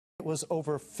It was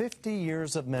over 50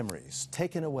 years of memories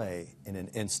taken away in an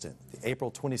instant. The April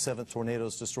 27th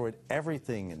tornadoes destroyed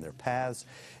everything in their paths,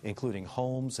 including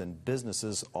homes and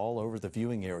businesses all over the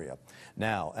viewing area.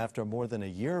 Now, after more than a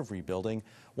year of rebuilding,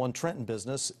 one Trenton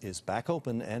business is back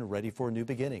open and ready for a new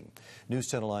beginning.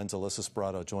 News Channel 9's Alyssa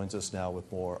Spirato joins us now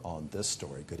with more on this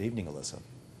story. Good evening, Alyssa.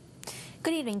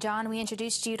 Good evening, John. We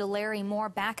introduced you to Larry Moore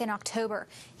back in October.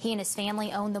 He and his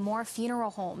family own the Moore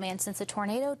Funeral Home, and since the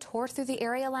tornado tore through the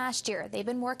area last year, they've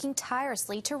been working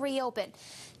tirelessly to reopen.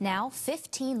 Now,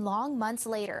 15 long months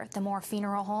later, the Moore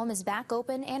Funeral Home is back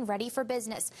open and ready for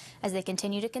business as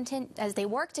they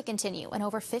work to continue an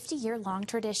over 50-year-long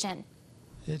tradition.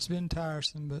 It's been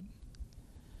tiresome, but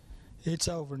it's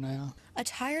over now. A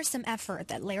tiresome effort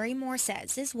that Larry Moore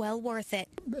says is well worth it.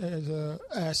 As an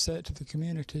asset to the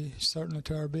community, certainly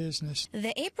to our business.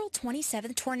 The April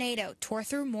 27th tornado tore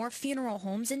through Moore Funeral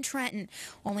Homes in Trenton,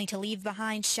 only to leave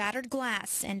behind shattered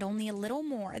glass and only a little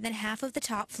more than half of the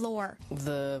top floor.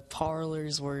 The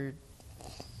parlors were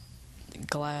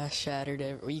glass shattered.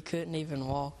 You couldn't even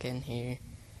walk in here.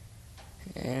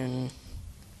 And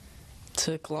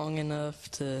took long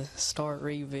enough to start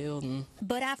rebuilding.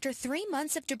 But after 3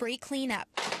 months of debris cleanup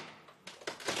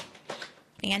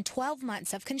and 12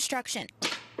 months of construction,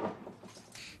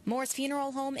 Moore's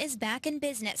Funeral Home is back in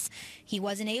business. He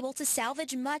wasn't able to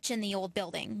salvage much in the old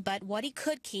building, but what he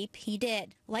could keep, he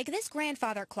did. Like this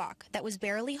grandfather clock that was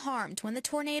barely harmed when the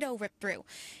tornado ripped through.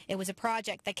 It was a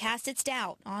project that cast its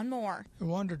doubt on Moore. I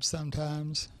wondered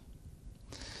sometimes.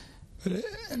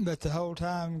 But the whole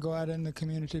time, go out in the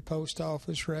community, post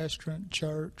office, restaurant,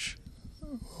 church.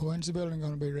 When's the building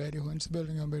going to be ready? When's the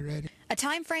building going to be ready? A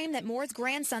time frame that Moore's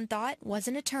grandson thought was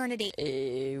an eternity.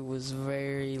 It was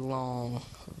very long.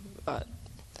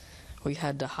 We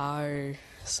had to hire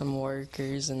some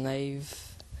workers, and they've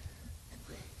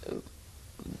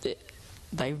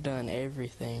done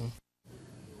everything.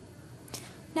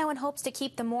 Now, in hopes to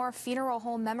keep the Moore Funeral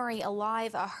Home memory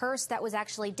alive, a hearse that was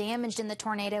actually damaged in the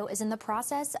tornado is in the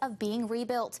process of being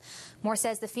rebuilt. Moore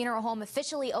says the funeral home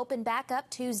officially opened back up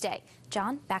Tuesday.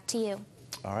 John, back to you.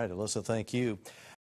 All right, Alyssa, thank you.